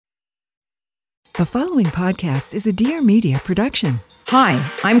The following podcast is a Dear Media production. Hi,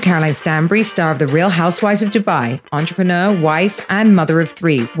 I'm Caroline Stanbury, star of The Real Housewives of Dubai, entrepreneur, wife, and mother of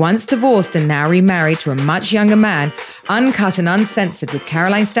three. Once divorced and now remarried to a much younger man, Uncut and Uncensored with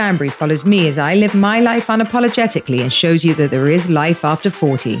Caroline Stanbury follows me as I live my life unapologetically and shows you that there is life after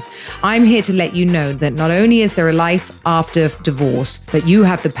 40. I'm here to let you know that not only is there a life after divorce, but you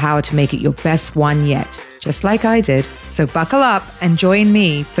have the power to make it your best one yet, just like I did. So buckle up and join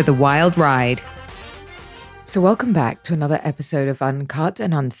me for the wild ride. So welcome back to another episode of Uncut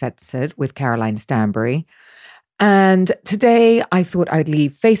and Uncensored with Caroline Stanbury. And today I thought I'd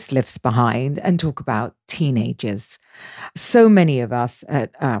leave facelifts behind and talk about teenagers. So many of us,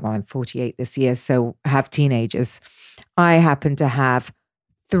 I'm 48 this year, so have teenagers. I happen to have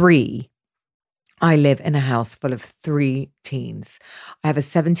three. I live in a house full of three teens. I have a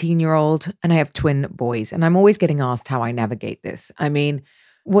 17-year-old and I have twin boys. And I'm always getting asked how I navigate this. I mean,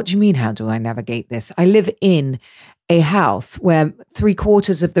 what do you mean, how do I navigate this? I live in a house where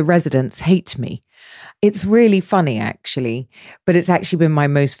 3/4 of the residents hate me. It's really funny, actually, but it's actually been my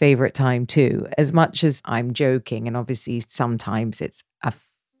most favorite time too. As much as I'm joking, and obviously sometimes it's a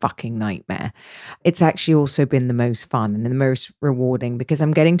fucking nightmare, it's actually also been the most fun and the most rewarding because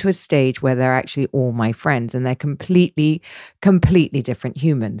I'm getting to a stage where they're actually all my friends and they're completely different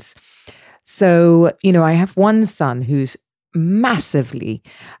humans. So, I have one son who's massively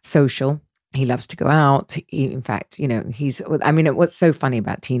social. He loves to go out. In fact, what's so funny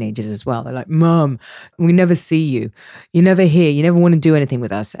about teenagers as well, they're like, Mom, we never see you. You're never here. You never want to do anything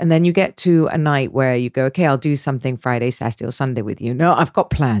with us. And then you get to a night where you go, okay, I'll do something Friday, Saturday or Sunday with you. No, I've got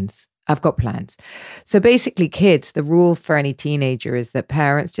plans. So basically, kids, the rule for any teenager is that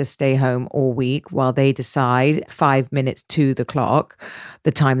parents just stay home all week while they decide 5 minutes to the clock,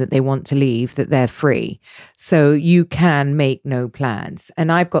 the time that they want to leave, that they're free. So you can make no plans.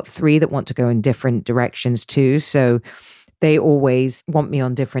 And I've got three that want to go in different directions too. So they always want me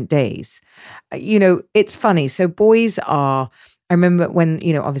on different days. It's funny. So boys are... I remember when,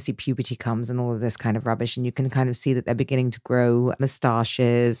 obviously puberty comes and all of this kind of rubbish, and you can kind of see that they're beginning to grow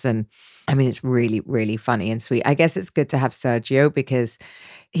moustaches. And it's really, really funny and sweet. I guess it's good to have Sergio because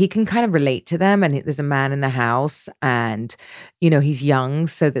he can kind of relate to them. And there's a man in the house and, he's young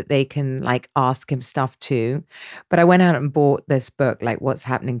so that they can ask him stuff too. But I went out and bought this book, What's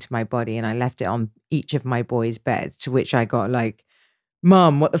Happening to My Body. And I left it on each of my boys' beds, to which I got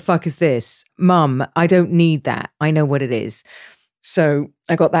Mom, what the fuck is this? Mom, I don't need that. I know what it is. So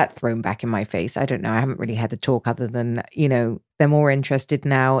I got that thrown back in my face. I don't know. I haven't really had the talk other than, they're more interested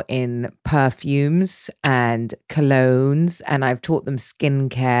now in perfumes and colognes. And I've taught them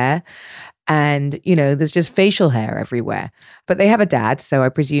skincare. And, there's just facial hair everywhere. But they have a dad, so I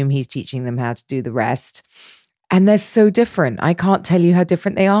presume he's teaching them how to do the rest. And they're so different. I can't tell you how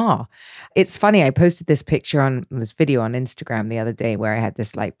different they are. It's funny. I posted this video on Instagram the other day where I had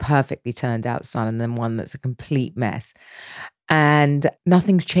this perfectly turned out son and then one that's a complete mess. And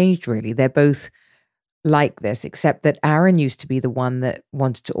nothing's changed really. They're both like this, except that Aaron used to be the one that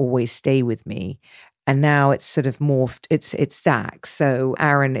wanted to always stay with me. And now it's sort of morphed. It's Zach. So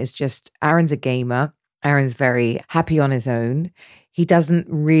Aaron's a gamer. Aaron's very happy on his own. He doesn't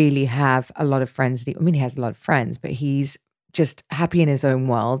really have a lot of friends. He has a lot of friends, but he's just happy in his own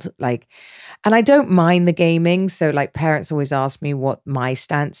world. And I don't mind the gaming. So parents always ask me what my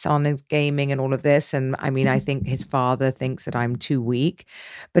stance on is gaming and all of this. And I think his father thinks that I'm too weak.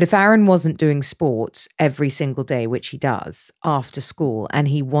 But if Aaron wasn't doing sports every single day, which he does after school, and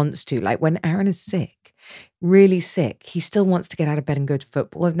he wants to, when Aaron is sick, really sick, he still wants to get out of bed and go to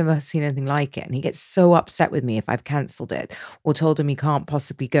football. I've never seen anything like it. And he gets so upset with me if I've cancelled it or told him he can't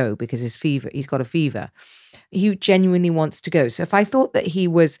possibly go because he's got a fever. He genuinely wants to go. So if I thought that he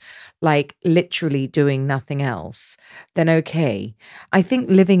was literally doing nothing else, then okay. I think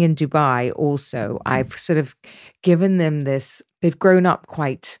living in Dubai also, I've sort of given them this, they've grown up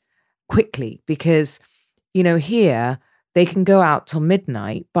quite quickly because, here they can go out till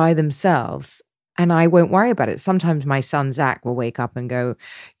midnight by themselves. And I won't worry about it. Sometimes my son, Zach, will wake up and go,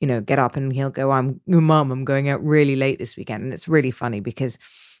 get up and he'll go, Mom, I'm going out really late this weekend. And it's really funny because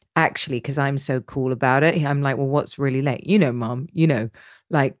I'm so cool about it. I'm like, well, what's really late? Mom,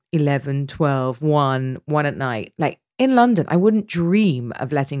 11, 12, 1 at night. In London, I wouldn't dream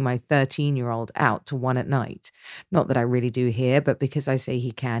of letting my 13-year-old out to 1 at night. Not that I really do here, but because I say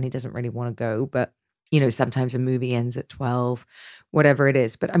he can, he doesn't really want to go. But sometimes a movie ends at 12, whatever it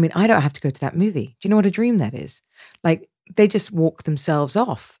is. But I don't have to go to that movie. Do you know what a dream that is? They just walk themselves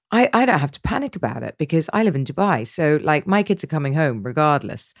off. I don't have to panic about it because I live in Dubai. So my kids are coming home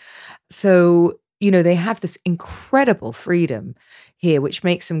regardless. So they have this incredible freedom here, which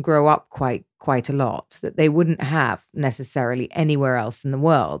makes them grow up quite a lot that they wouldn't have necessarily anywhere else in the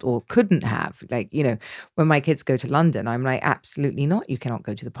world, or couldn't have. Like, when my kids go to London, I'm like, absolutely not. You cannot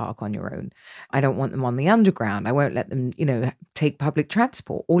go to the park on your own. I don't want them on the underground. I won't let them, take public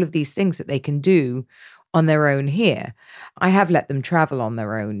transport, all of these things that they can do on their own here. I have let them travel on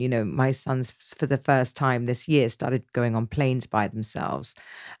their own. My sons, for the first time this year, started going on planes by themselves.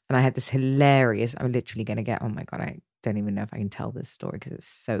 And I had this hilarious, I'm literally going to get, oh my God, I don't even know if I can tell this story because it's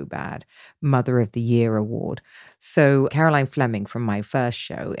so bad, Mother of the Year award. So Caroline Fleming from my first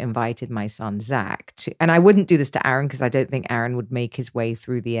show invited my son Zach to, and I wouldn't do this to Aaron because I don't think Aaron would make his way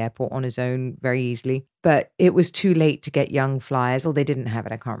through the airport on his own very easily. But it was too late to get young flyers, or they didn't have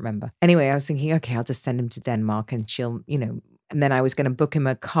it. I can't remember. Anyway, I was thinking, okay, I'll just send him to Denmark and she'll, and then I was going to book him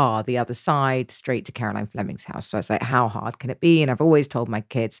a car the other side straight to Caroline Fleming's house. So I was like, how hard can it be? And I've always told my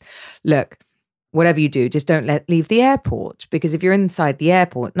kids, look, whatever you do, just don't leave the airport, because if you're inside the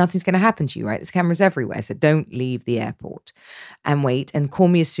airport, nothing's going to happen to you, right? There's cameras everywhere. So don't leave the airport and wait and call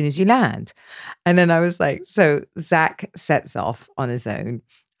me as soon as you land. And then I was like, so Zach sets off on his own.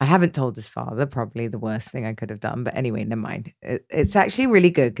 I haven't told his father, probably the worst thing I could have done. But anyway, never mind. It's actually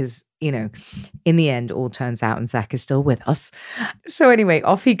really good because, in the end, all turns out and Zach is still with us. So anyway,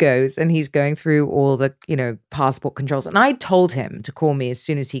 off he goes and he's going through all the, passport controls. And I told him to call me as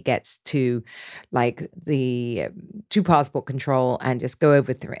soon as he gets to to passport control and just go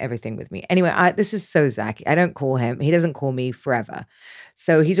over through everything with me. Anyway, this is so Zach. I don't call him. He doesn't call me forever.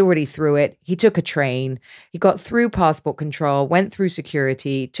 So he's already through it. He took a train. He got through passport control, went through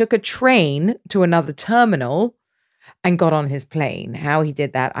security, took a train to another terminal and got on his plane. How he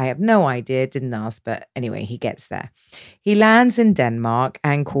did that, I have no idea. Didn't ask. But anyway, he gets there. He lands in Denmark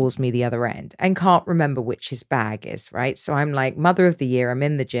and calls me the other end and can't remember which his bag is, right? So I'm like, Mother of the Year. I'm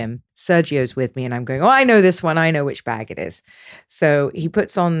in the gym. Sergio's with me and I'm going, oh, I know this one. I know which bag it is. So he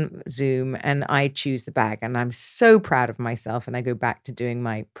puts on Zoom and I choose the bag. And I'm so proud of myself. And I go back to doing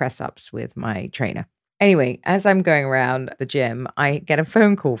my press-ups with my trainer. Anyway, as I'm going around the gym, I get a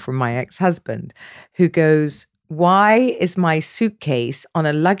phone call from my ex-husband who goes, why is my suitcase on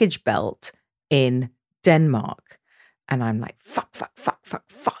a luggage belt in Denmark? And I'm like, fuck.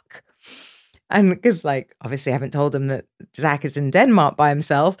 And because obviously I haven't told him that Zach is in Denmark by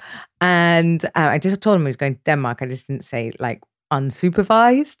himself. And I just told him he was going to Denmark. I just didn't say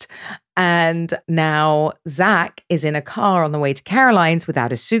unsupervised. And now Zach is in a car on the way to Caroline's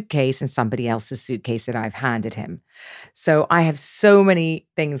without a suitcase and somebody else's suitcase that I've handed him. So I have so many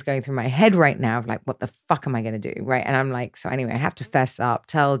things going through my head right now of what the fuck am I going to do? Right. And I'm like, so anyway, I have to fess up,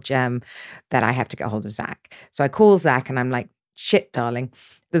 tell Jem that I have to get hold of Zach. So I call Zach and I'm like, shit, darling,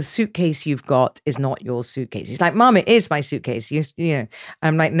 the suitcase you've got is not your suitcase. He's like, Mom, it is my suitcase.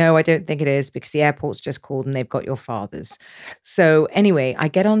 I'm like, no, I don't think it is because the airport's just called and they've got your father's. So anyway, I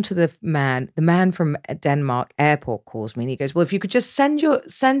get onto the man from Denmark airport calls me and he goes, well, if you could just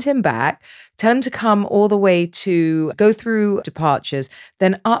send him back, tell him to come all the way to go through departures,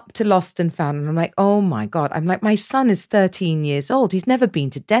 then up to Lost and Found. And I'm like, oh my God. I'm like, my son is 13 years old. He's never been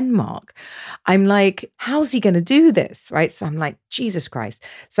to Denmark. I'm like, how's he going to do this? Right. So I'm like, Jesus Christ.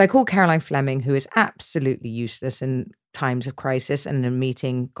 So I call Caroline Fleming, who is absolutely useless in times of crisis and in a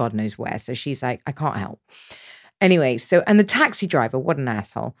meeting, God knows where. So she's like, I can't help. Anyway, and the taxi driver, what an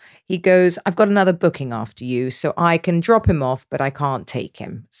asshole. He goes, I've got another booking after you, so I can drop him off, but I can't take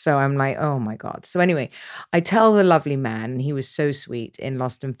him. So I'm like, oh my God. So anyway, I tell the lovely man, and he was so sweet in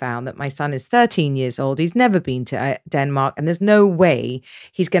Lost and Found, that my son is 13 years old. He's never been to Denmark, and there's no way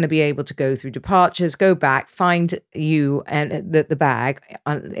he's going to be able to go through departures, go back, find you and the bag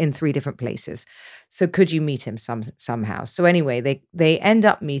in 3 different places. So could you meet him somehow? So anyway, they end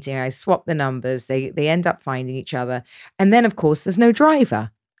up meeting. I swap the numbers. They end up finding each other. And then, of course, there's no driver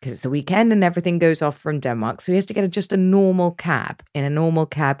because it's the weekend and everything goes off from Denmark. So he has to get just a normal cab in a normal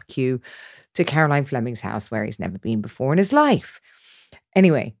cab queue to Caroline Fleming's house where he's never been before in his life.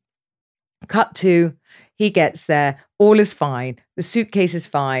 Anyway, cut to, he gets there, all is fine, the suitcase is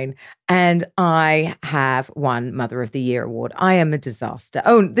fine, and I have won Mother of the Year award. I am a disaster.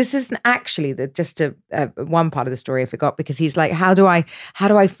 Oh, this isn't actually one part of the story I forgot, because he's like, how do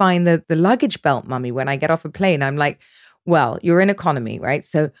I find the luggage belt, Mummy, when I get off a plane? I'm like, well, you're in economy, right?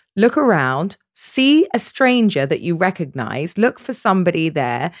 So look around, see a stranger that you recognize, look for somebody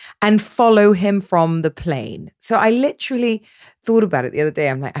there and follow him from the plane. So I literally thought about it the other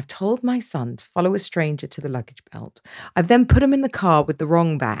day. I'm like, I've told my son to follow a stranger to the luggage belt. I've then put him in the car with the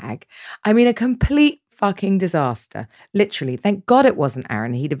wrong bag. I mean, a complete fucking disaster. Literally. Thank God it wasn't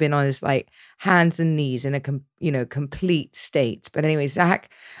Aaron. He'd have been on his like hands and knees in a complete state. But anyway,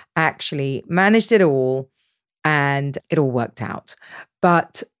 Zach actually managed it all and it all worked out.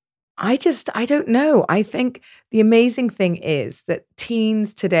 But I don't know. I think the amazing thing is that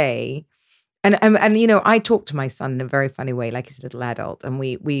teens today, and I talk to my son in a very funny way, like he's a little adult, and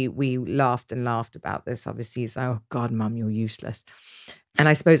we laughed and laughed about this. Obviously, he's oh God, Mum, you're useless, and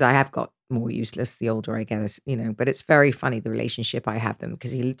I suppose I have got more useless the older I get, But it's very funny the relationship I have them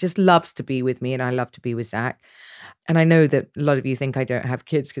because he just loves to be with me, and I love to be with Zach. And I know that a lot of you think I don't have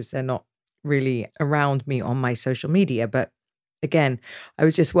kids because they're not really around me on my social media, but again, I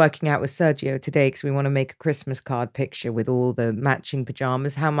was just working out with Sergio today because we want to make a Christmas card picture with all the matching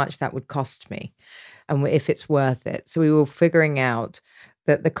pajamas, how much that would cost me and if it's worth it. So we were figuring out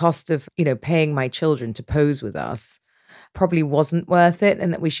that the cost of, paying my children to pose with us probably wasn't worth it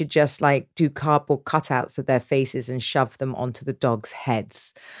and that we should just like do cardboard cutouts of their faces and shove them onto the dogs'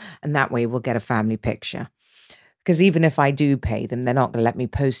 heads. And that way we'll get a family picture. Because even if I do pay them, they're not going to let me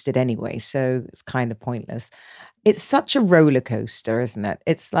post it anyway. So it's kind of pointless. It's such a roller coaster, isn't it?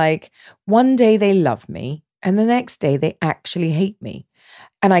 It's like one day they love me and the next day they actually hate me.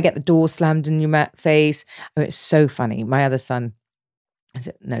 And I get the door slammed in your face. Oh, it's so funny. My other son,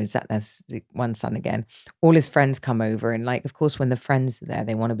 that's the one son again. All his friends come over. And like, of course, when the friends are there,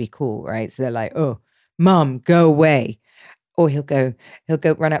 they want to be cool, right? So they're like, oh, Mum, go away. Or he'll go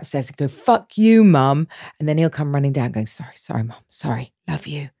run upstairs and go, fuck you, Mum. And then he'll come running down going, sorry, Mum, sorry, love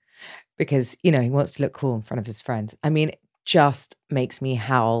you. Because, he wants to look cool in front of his friends. I mean, it just makes me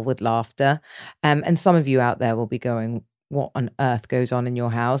howl with laughter. And some of you out there will be going, what on earth goes on in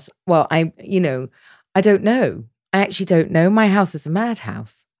your house? Well, I don't know. I actually don't know. My house is a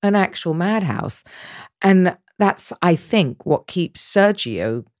madhouse, an actual madhouse. And that's, I think, what keeps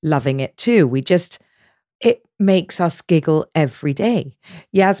Sergio loving it too. It makes us giggle every day.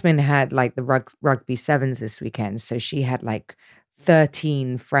 Yasmin had like the rugby sevens this weekend. So she had like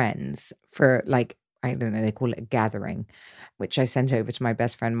 13 friends for like, I don't know, they call it a gathering, which I sent over to my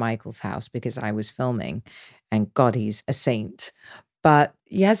best friend Michael's house because I was filming and God, he's a saint. But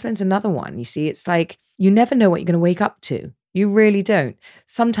Yasmin's another one. You see, it's like, you never know what you're going to wake up to. You really don't.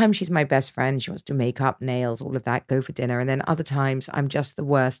 Sometimes she's my best friend. She wants to do makeup, nails, all of that, go for dinner. And then other times I'm just the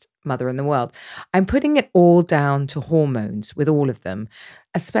worst mother in the world. I'm putting it all down to hormones with all of them,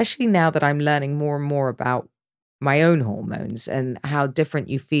 especially now that I'm learning more and more about my own hormones and how different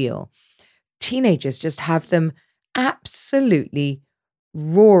you feel. Teenagers just have them absolutely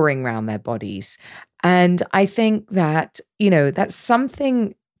roaring around their bodies. And I think that, that's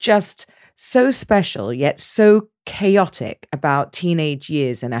something just so special, yet so chaotic about teenage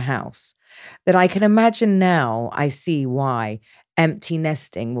years in a house that I can imagine now I see why empty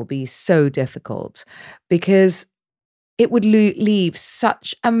nesting will be so difficult because it would leave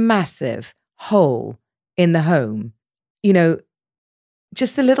such a massive hole in the home.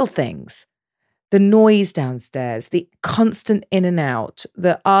 Just the little things, the noise downstairs, the constant in and out,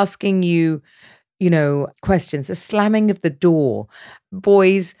 the asking you, questions, the slamming of the door.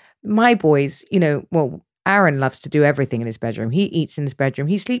 My boys, Aaron loves to do everything in his bedroom. He eats in his bedroom.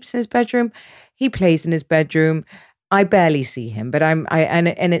 He sleeps in his bedroom. He plays in his bedroom. I barely see him, but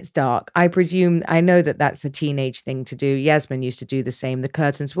and it's dark. I presume, I know that that's a teenage thing to do. Yasmin used to do the same. The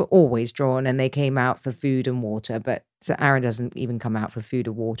curtains were always drawn and they came out for food and water, but so Aaron doesn't even come out for food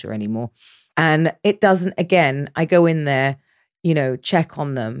or water anymore. And it doesn't, again, I go in there, check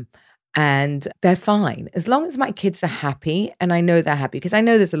on them and they're fine. As long as my kids are happy, and I know they're happy, because I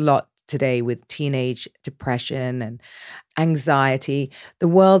know there's a lot today with teenage depression and anxiety. The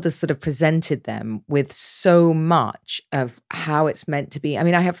world has sort of presented them with so much of how it's meant to be. I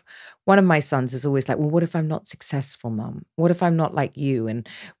mean, I have one of my sons is always like, well, what if I'm not successful, Mum? What if I'm not like you? And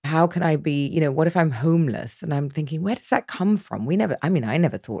how can I be, what if I'm homeless? And I'm thinking, where does that come from? I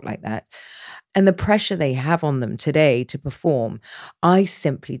never thought like that. And the pressure they have on them today to perform, I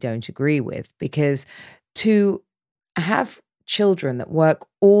simply don't agree with, because to have children that work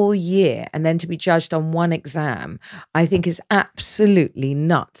all year and then to be judged on one exam, I think is absolutely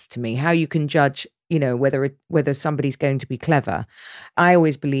nuts to me. How you can judge, whether somebody's going to be clever. I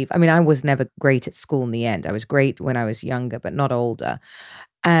always believe, I was never great at school in the end. I was great when I was younger, but not older.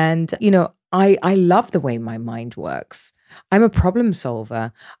 And, I love the way my mind works. I'm a problem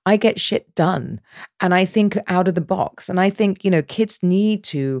solver. I get shit done and I think out of the box. And I think, kids need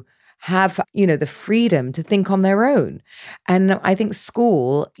to have, the freedom to think on their own. And I think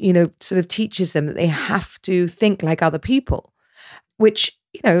school, sort of teaches them that they have to think like other people, which,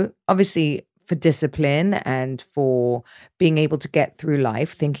 obviously for discipline and for being able to get through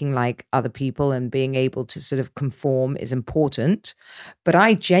life, thinking like other people and being able to sort of conform is important. But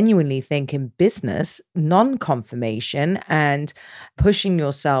I genuinely think in business, non-conformation and pushing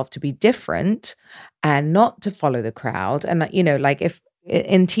yourself to be different and not to follow the crowd. And, like if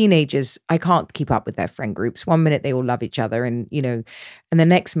in teenagers, I can't keep up with their friend groups. One minute they all love each other and, and the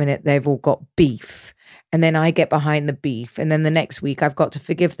next minute they've all got beef. And then I get behind the beef. And then the next week I've got to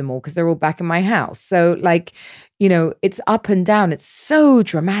forgive them all because they're all back in my house. So it's up and down. It's so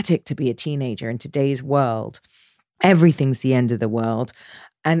dramatic to be a teenager in today's world. Everything's the end of the world.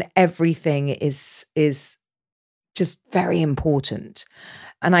 And everything is just very important.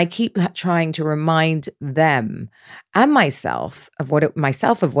 And I keep trying to remind them and myself of what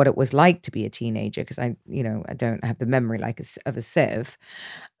it was like to be a teenager, because I don't have the memory of a sieve,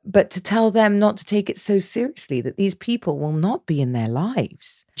 but to tell them not to take it so seriously, that these people will not be in their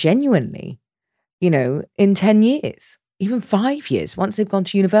lives genuinely, in 10 years, even 5 years, once they've gone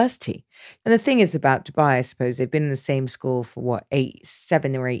to university. And the thing is about Dubai, I suppose, they've been in the same school for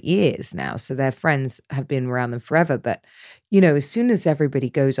 7 or 8 years now. So their friends have been around them forever. But, as soon as everybody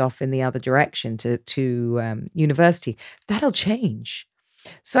goes off in the other direction to university, that'll change.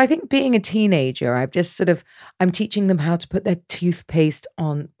 So I think being a teenager, I'm teaching them how to put their toothpaste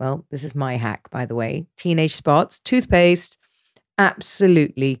on. Well, this is my hack, by the way. Teenage spots, toothpaste,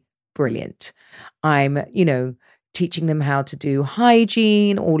 absolutely brilliant. I'm, teaching them how to do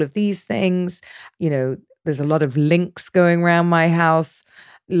hygiene, all of these things. There's a lot of links going around my house,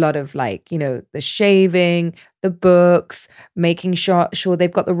 a lot of the shaving, the books, making sure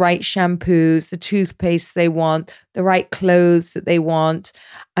they've got the right shampoos, the toothpaste they want, the right clothes that they want.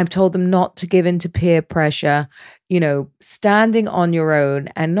 I've told them not to give in to peer pressure, standing on your own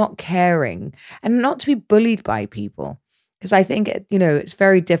and not caring and not to be bullied by people. Because I think, it's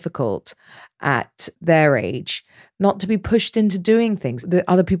very difficult at their age not to be pushed into doing things that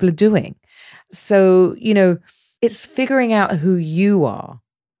other people are doing. So, it's figuring out who you are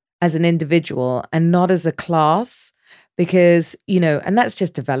as an individual and not as a class, because, and that's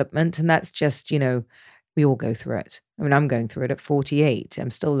just development. And that's just, we all go through it. I mean, I'm going through it at 48. I'm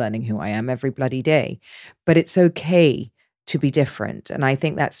still learning who I am every bloody day, but it's okay to be different. And I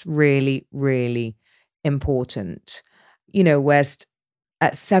think that's really, really important. Whereas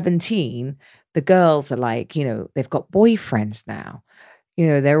at 17, the girls are they've got boyfriends now.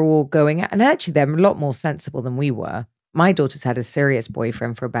 They're all going out. And actually, they're a lot more sensible than we were. My daughter's had a serious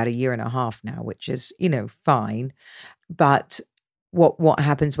boyfriend for about 1.5 years now, which is, fine. But what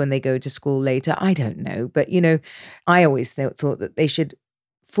happens when they go to school later, I don't know. But, I always thought that they should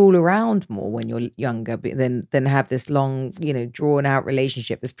fool around more when you're younger than have this long, drawn out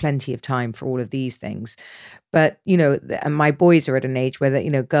relationship. There's plenty of time for all of these things. But, and my boys are at an age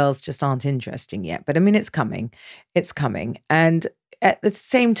where, girls just aren't interesting yet. But I mean, it's coming. It's coming. And at the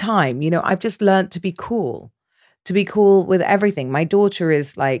same time, I've just learned to be cool with everything. My daughter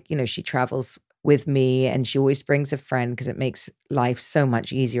is she travels with me and she always brings a friend because it makes life so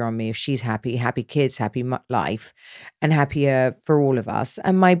much easier on me if she's happy kids, happy life, and happier for all of us.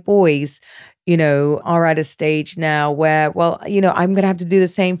 And my boys, are at a stage now where, I'm going to have to do the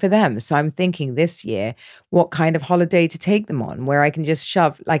same for them. So I'm thinking this year, what kind of holiday to take them on, where I can just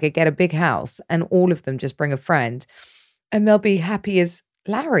I get a big house and all of them just bring a friend and they'll be happy as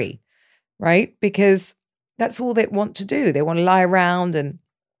Larry, right? Because that's all they want to do. They want to lie around, and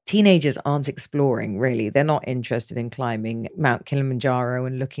teenagers aren't exploring, really. They're not interested in climbing Mount Kilimanjaro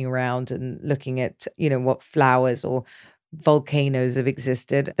and looking around and looking at, what flowers or volcanoes have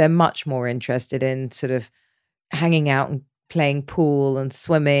existed. They're much more interested in sort of hanging out and playing pool and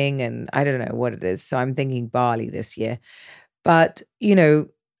swimming, and I don't know what it is. So I'm thinking Bali this year. But,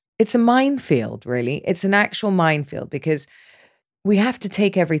 it's a minefield, really. It's an actual minefield, because we have to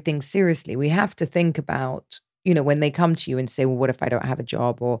take everything seriously. We have to think about, when they come to you and say, well, what if I don't have a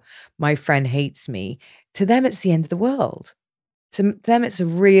job, or my friend hates me? To them, it's the end of the world. To them, it's a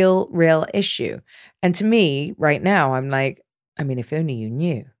real, real issue. And to me, right now, I'm like, I mean, if only you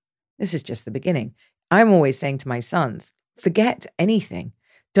knew. This is just the beginning. I'm always saying to my sons, forget anything.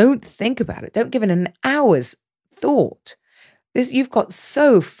 Don't think about it. Don't give it an hour's thought. You've got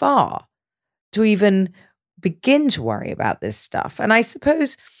so far to even begin to worry about this stuff. And I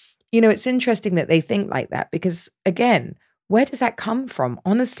suppose, it's interesting that they think like that, because again, where does that come from?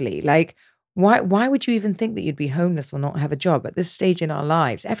 Honestly, why would you even think that you'd be homeless or not have a job at this stage in our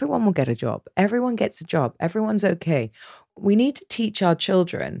lives? Everyone will get a job. Everyone gets a job. Everyone's okay. We need to teach our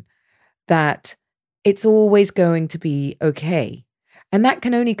children that it's always going to be okay. And that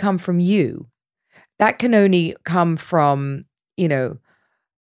can only come from you. That can only come from,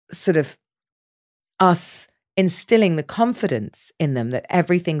 sort of us instilling the confidence in them that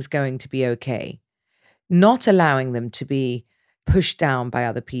everything's going to be okay, not allowing them to be pushed down by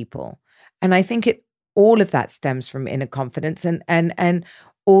other people. And I think all of that stems from inner confidence and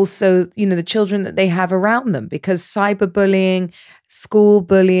also, the children that they have around them, because cyberbullying, school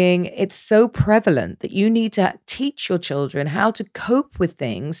bullying, it's so prevalent that you need to teach your children how to cope with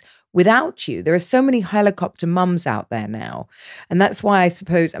things without you. There are so many helicopter mums out there now. And that's why I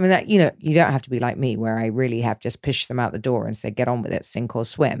suppose, you don't have to be like me where I really have just pushed them out the door and said, get on with it, sink or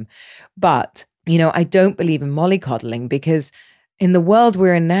swim. But, I don't believe in mollycoddling, because in the world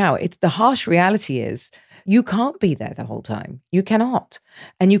we're in now, the harsh reality is you can't be there the whole time. You cannot.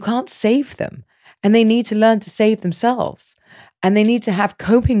 And you can't save them. And they need to learn to save themselves. And they need to have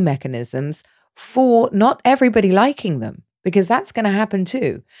coping mechanisms for not everybody liking them, because that's going to happen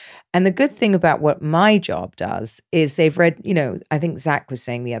too. And the good thing about what my job does is they've read, I think Zach was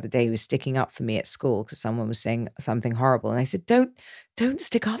saying the other day, he was sticking up for me at school because someone was saying something horrible. And I said, don't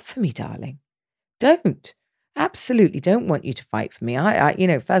stick up for me, darling. Don't. Absolutely don't want you to fight for me.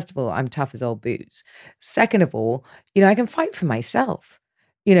 First of all, I'm tough as old boots. Second of all, I can fight for myself.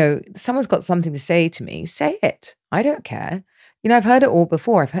 Someone's got something to say to me, say it. I don't care. I've heard it all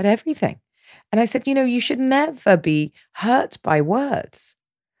before. I've heard everything. And I said, you should never be hurt by words.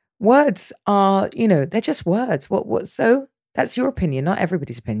 Words are, they're just words. So that's your opinion, not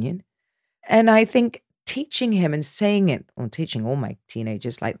everybody's opinion. And I think teaching him and saying it, or teaching all my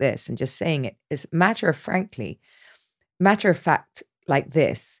teenagers like this and just saying it is matter of fact like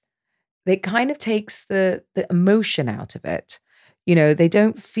this, it kind of takes the emotion out of it. They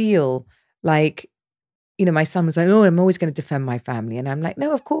don't feel like, my son was like, oh, I'm always going to defend my family. And I'm like,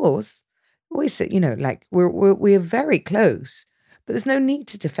 no, of course. Always, like we're very close, but there's no need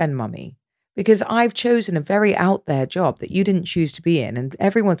to defend mummy. Because I've chosen a very out there job that you didn't choose to be in. And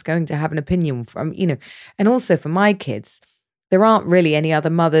everyone's going to have an opinion from, and also for my kids, there aren't really any other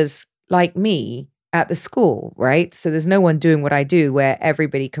mothers like me at the school, right? So there's no one doing what I do where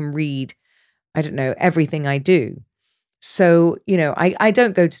everybody can read, I don't know, everything I do. So, I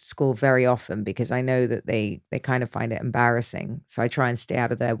don't go to school very often because I know that they kind of find it embarrassing. So I try and stay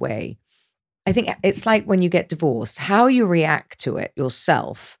out of their way. I think it's like when you get divorced, how you react to it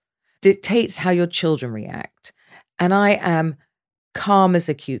yourself dictates how your children react. And I am calm as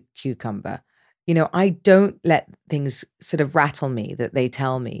a cucumber. I don't let things sort of rattle me that they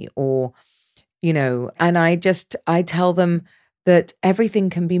tell me, or, and I tell them that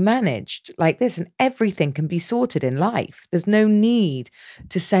everything can be managed like this and everything can be sorted in life. There's no need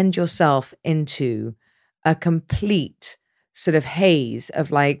to send yourself into a complete sort of haze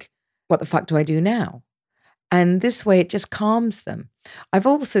of like, what the fuck do I do now? And this way, it just calms them. I've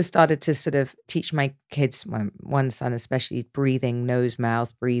also started to sort of teach my kids, my one son especially, breathing, nose,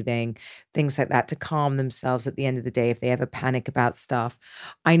 mouth breathing, things like that to calm themselves at the end of the day if they ever panic about stuff.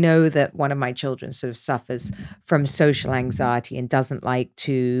 I know that one of my children sort of suffers from social anxiety and doesn't like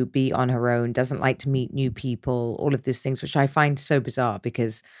to be on her own, doesn't like to meet new people, all of these things, which I find so bizarre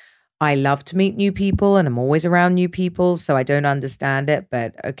because I love to meet new people and I'm always around new people. So I don't understand it,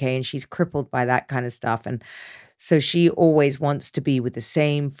 but okay. And she's crippled by that kind of stuff. And so she always wants to be with the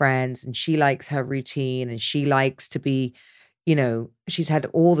same friends and she likes her routine and she likes to be, she's had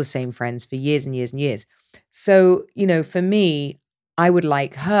all the same friends for years and years and years. So, for me, I would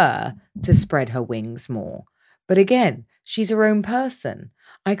like her to spread her wings more. But again, she's her own person.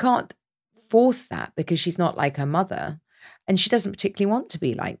 I can't force that because she's not like her mother. And she doesn't particularly want to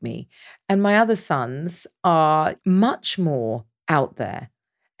be like me. And my other sons are much more out there.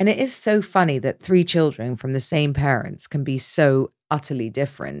 And it is so funny that 3 children from the same parents can be so utterly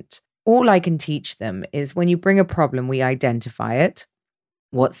different. All I can teach them is when you bring a problem, we identify it.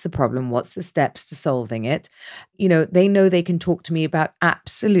 What's the problem? What's the steps to solving it? They know they can talk to me about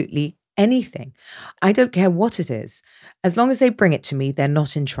absolutely anything. I don't care what it is. As long as they bring it to me, they're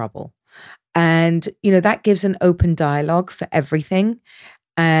not in trouble. And, that gives an open dialogue for everything.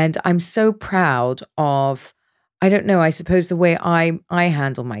 And I'm so proud of, I don't know, I suppose the way I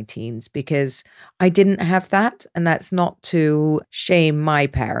handle my teens, because I didn't have that. And that's not to shame my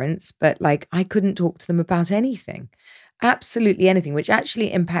parents, but like I couldn't talk to them about anything, absolutely anything, which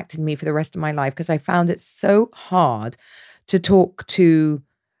actually impacted me for the rest of my life because I found it so hard to talk to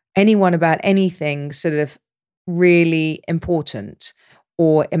anyone about anything sort of really important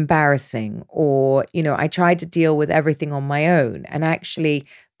or embarrassing, or, I tried to deal with everything on my own. And actually,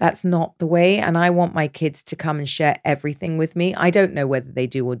 that's not the way. And I want my kids to come and share everything with me. I don't know whether they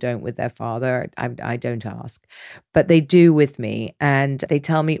do or don't with their father. I don't ask, but they do with me. And they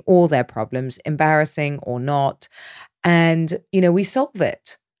tell me all their problems, embarrassing or not. And, we solve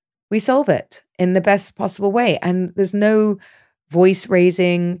it. we solve it in the best possible way. And there's no voice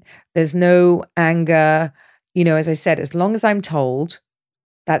raising, there's no anger. As I said, as long as I'm told,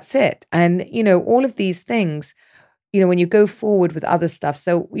 that's it. And, all of these things, when you go forward with other stuff.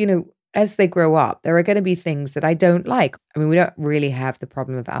 So, as they grow up, there are going to be things that I don't like. I mean, we don't really have the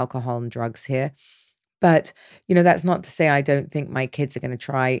problem of alcohol and drugs here. But, that's not to say I don't think my kids are going to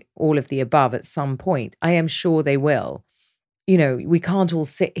try all of the above at some point. I am sure they will. We can't all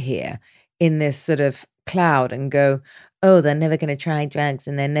sit here in this sort of cloud and go, oh, they're never going to try drugs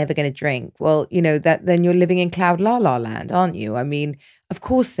and they're never going to drink. Well, that then you're living in cloud la la land, aren't you? I mean, of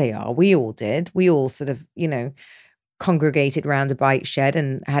course they are. We all did. We all sort of, congregated around a bike shed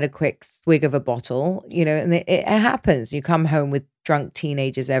and had a quick swig of a bottle, and it happens. You come home with drunk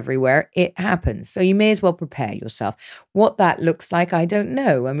teenagers everywhere. It happens. So you may as well prepare yourself. What that looks like, I don't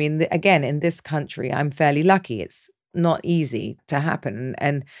know. I mean, again, in this country, I'm fairly lucky. It's not easy to happen.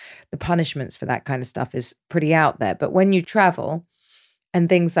 And the punishments for that kind of stuff is pretty out there. But when you travel and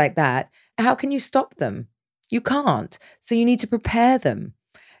things like that, how can you stop them? You can't. So you need to prepare them.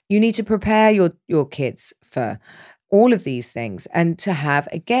 You need to prepare your kids for all of these things and to have,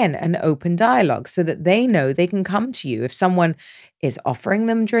 again, an open dialogue so that they know they can come to you. If someone is offering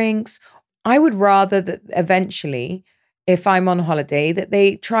them drinks, I would rather that eventually, if I'm on holiday, that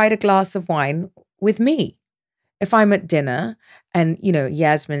they tried a glass of wine with me. If I'm at dinner and,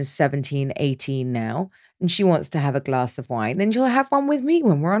 Yasmin's 17, 18 now, and she wants to have a glass of wine, then she'll have one with me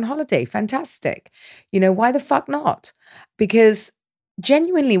when we're on holiday. Fantastic. Why the fuck not? Because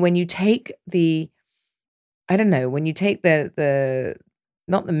genuinely, when you take when you take the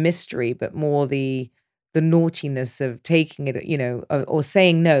not the mystery, but more the naughtiness of taking it, or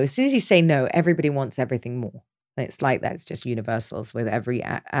saying no. As soon as you say no, everybody wants everything more. It's like that. It's just universals with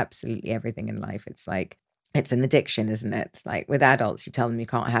absolutely everything in life. It's like, it's an addiction, isn't it? It's like with adults, you tell them you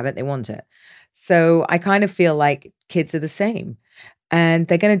can't have it, they want it. So I kind of feel like kids are the same and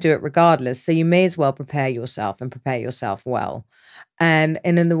they're going to do it regardless. So you may as well prepare yourself and prepare yourself well. And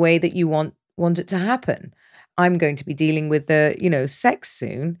in the way that you want it to happen. I'm going to be dealing with the, sex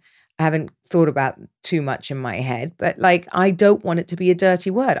soon. I haven't thought about too much in my head, but I don't want it to be a dirty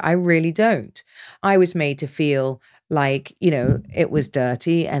word. I really don't. I was made to feel like, it was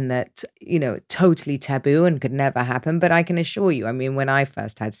dirty and that, totally taboo and could never happen. But I can assure you, I mean, when I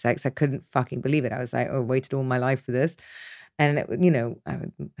first had sex, I couldn't fucking believe it. I was like, oh, I waited all my life for this. And, I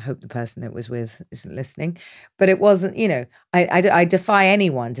would hope the person it was with isn't listening. But it wasn't, I defy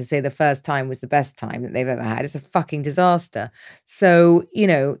anyone to say the first time was the best time that they've ever had. It's a fucking disaster. So,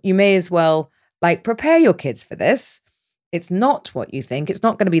 you may as well, prepare your kids for this. It's not what you think. It's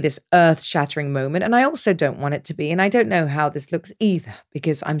not going to be this earth-shattering moment. And I also don't want it to be. And I don't know how this looks either,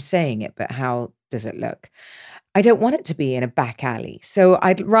 because I'm saying it, but how does it look? I don't want it to be in a back alley. So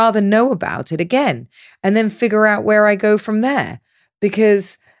I'd rather know about it again and then figure out where I go from there,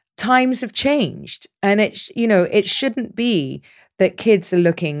 because times have changed and it shouldn't be that kids are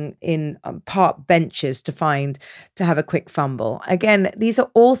looking in park benches to have a quick fumble. Again, these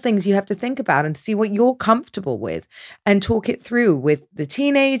are all things you have to think about and see what you're comfortable with and talk it through with the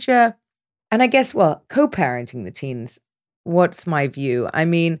teenager. And I guess, co-parenting the teens, what's my view? I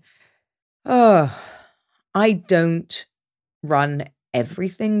mean, I don't run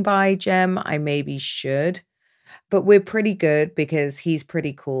everything by Jem. I maybe should, but we're pretty good because he's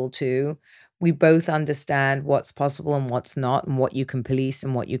pretty cool too. We both understand what's possible and what's not and what you can police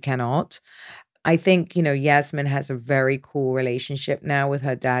and what you cannot. I think, Yasmin has a very cool relationship now with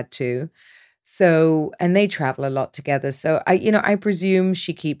her dad too. So, and they travel a lot together. So I presume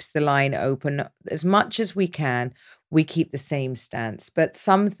she keeps the line open as much as we can. We keep the same stance, but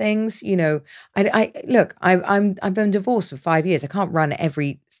some things, I've been divorced for 5 years. I can't run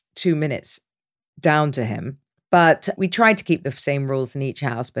every 2 minutes down to him, but we tried to keep the same rules in each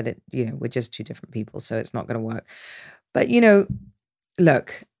house, but we're just two different people. So it's not going to work. But,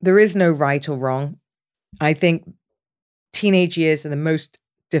 look, there is no right or wrong. I think teenage years are the most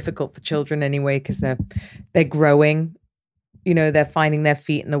difficult for children anyway, because they're growing, they're finding their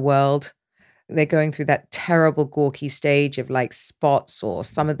feet in the world. They're going through that terrible gawky stage of spots, or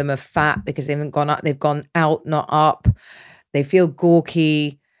some of them are fat because they haven't gone up, they've gone out, not up. They feel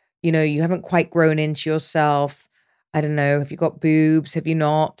gawky. You haven't quite grown into yourself. I don't know. Have you got boobs? Have you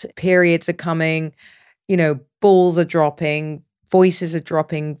not? Periods are coming. Balls are dropping. Voices are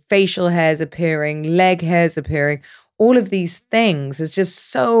dropping. Facial hairs appearing. Leg hairs appearing. All of these things. There's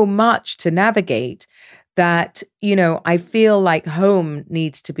just so much to navigate that, I feel like home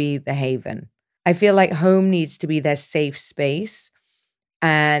needs to be the haven. I feel like home needs to be their safe space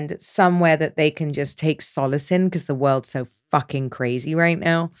and somewhere that they can just take solace in, because the world's so fucking crazy right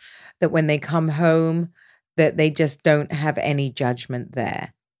now. that when they come home, that they just don't have any judgment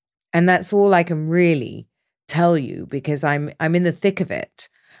there. And that's all I can really tell you because I'm in the thick of it.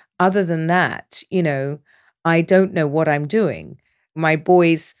 Other than that, I don't know what I'm doing. My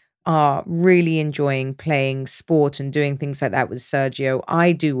boys are really enjoying playing sport and doing things like that with Sergio.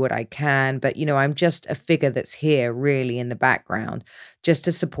 I do what I can, but I'm just a figure that's here really in the background just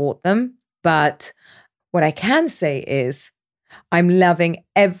to support them. But what I can say is I'm loving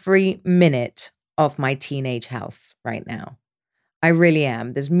every minute of my teenage house right now. I really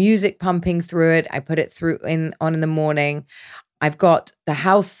am. There's music pumping through it. I put it on in the morning. I've got the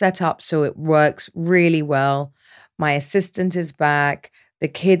house set up so it works really well. My assistant is back. The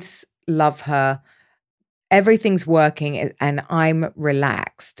kids love her. Everything's working and I'm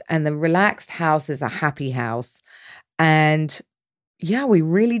relaxed. And the relaxed house is a happy house. And yeah, we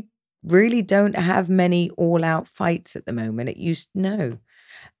really, really don't have many all-out fights at the moment. It used to no.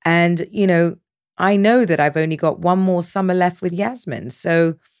 And, I know that I've only got one more summer left with Yasmin.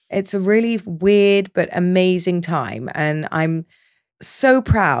 So it's a really weird but amazing time. And I'm so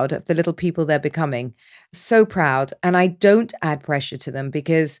proud of the little people they're becoming. So proud. And I don't add pressure to them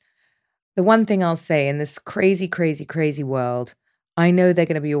because the one thing I'll say in this crazy, crazy, crazy world, I know they're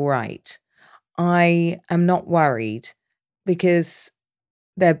going to be all right. I am not worried because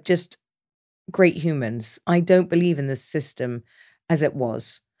they're just great humans. I don't believe in this system as it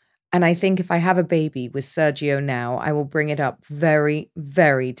was. And I think if I have a baby with Sergio now, I will bring it up very,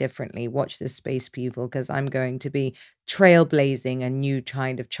 very differently. Watch this space, people, because I'm going to be trailblazing a new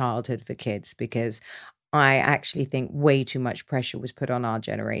kind of childhood for kids because I actually think way too much pressure was put on our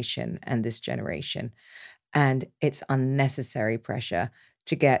generation and this generation. And it's unnecessary pressure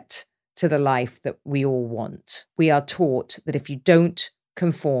to get to the life that we all want. We are taught that if you don't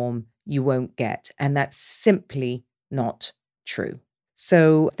conform, you won't get. And that's simply not true.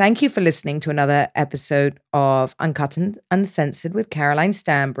 So thank you for listening to another episode of Uncut and Uncensored with Caroline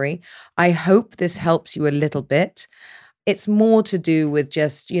Stanbury. I hope this helps you a little bit. It's more to do with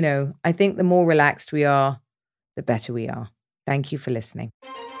just, I think the more relaxed we are, the better we are. Thank you for listening.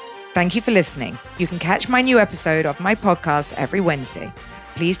 Thank you for listening. You can catch my new episode of my podcast every Wednesday.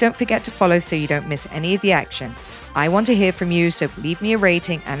 Please don't forget to follow so you don't miss any of the action. I want to hear from you, so leave me a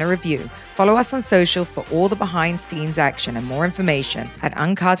rating and a review. Follow us on social for all the behind-scenes action and more information at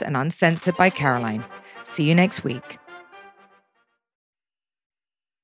Uncut and Uncensored by Caroline. See you next week.